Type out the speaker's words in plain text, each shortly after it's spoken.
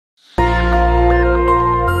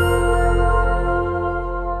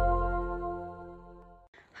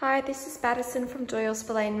this is Madison from Doyle,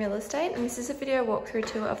 Spillane Real Estate, and this is a video walkthrough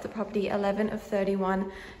tour of the property 11 of 31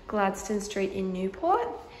 Gladstone Street in Newport.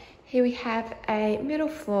 Here we have a middle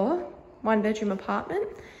floor, 1-bedroom apartment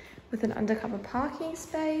with an undercover parking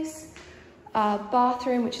space, a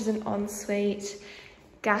bathroom which is an ensuite,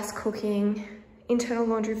 gas cooking, internal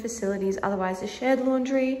laundry facilities, otherwise a shared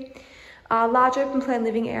laundry, a large open plan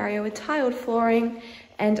living area with tiled flooring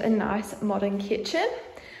and a nice modern kitchen.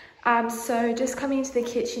 So just coming into the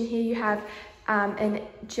kitchen here, you have an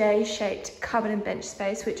J-shaped cupboard and bench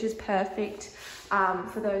space, which is perfect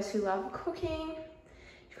for those who love cooking.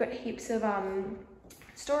 You've got heaps of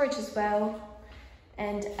storage as well,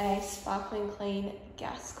 and a sparkling clean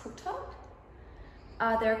gas cooktop.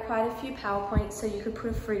 There are quite a few power points, so you could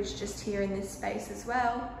put a fridge just here in this space as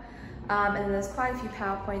well. And then there's quite a few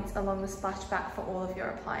power points along the splashback for all of your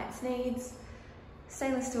appliance needs.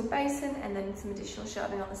 Stainless steel basin, and then some additional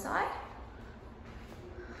shelving on the side.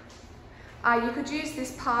 You could use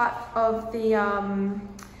this part of the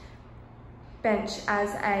bench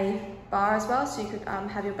as a bar as well, so you could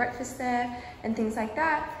have your breakfast there and things like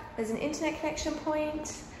that. There's an internet connection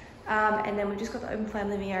point, and then we've just got the open plan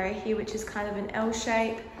living area here, which is kind of an L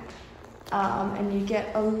shape, and you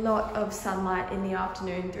get a lot of sunlight in the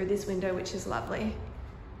afternoon through this window, which is lovely.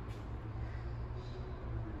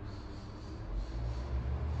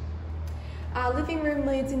 Our living room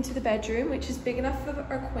leads into the bedroom, which is big enough for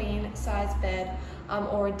a queen size bed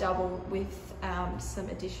or a double with some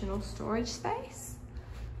additional storage space.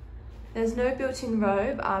 There's no built-in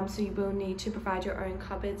robe, so you will need to provide your own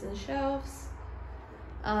cupboards and shelves.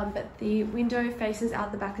 But the window faces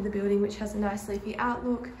out the back of the building, which has a nice leafy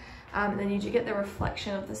outlook. And then you do get the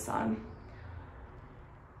reflection of the sun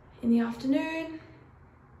in the afternoon.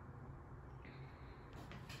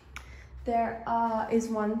 There is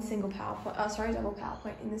one single double power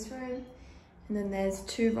point in this room, and then there's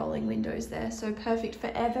 2 rolling windows there, so perfect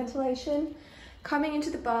for air ventilation. Coming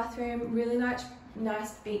into the bathroom, really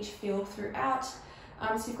nice beach feel throughout.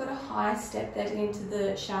 So you've got a high step there to get into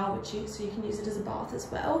the shower, so you can use it as a bath as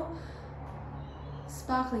well.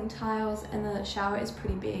 Sparkling tiles, and the shower is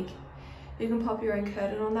pretty big. You can pop your own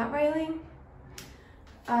curtain on that railing.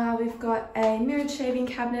 We've got a mirrored shaving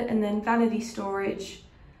cabinet and then vanity storage.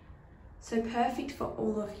 So perfect for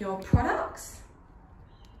all of your products.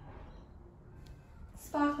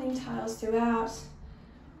 Sparkling tiles throughout,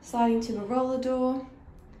 sliding to the roller door,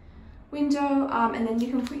 window, and then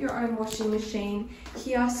you can put your own washing machine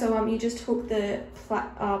here. So you just hook the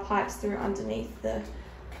pipes through underneath the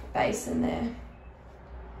basin there.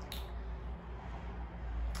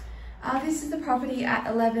 This is the property at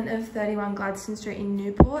 11 of 31 Gladstone Street in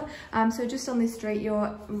Newport. So just on this street,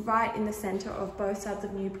 you're right in the centre of both sides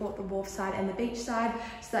of Newport, the wharf side and the beach side.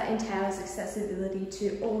 So that entails accessibility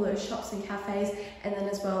to all those shops and cafes, and then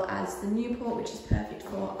as well as the Newport, which is perfect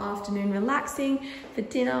for afternoon relaxing, for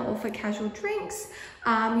dinner or for casual drinks.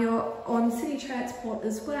 You're on city transport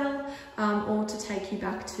as well, or to take you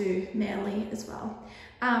back to Manly as well.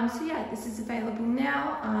 So yeah, this is available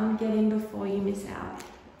now. Get in before you miss out.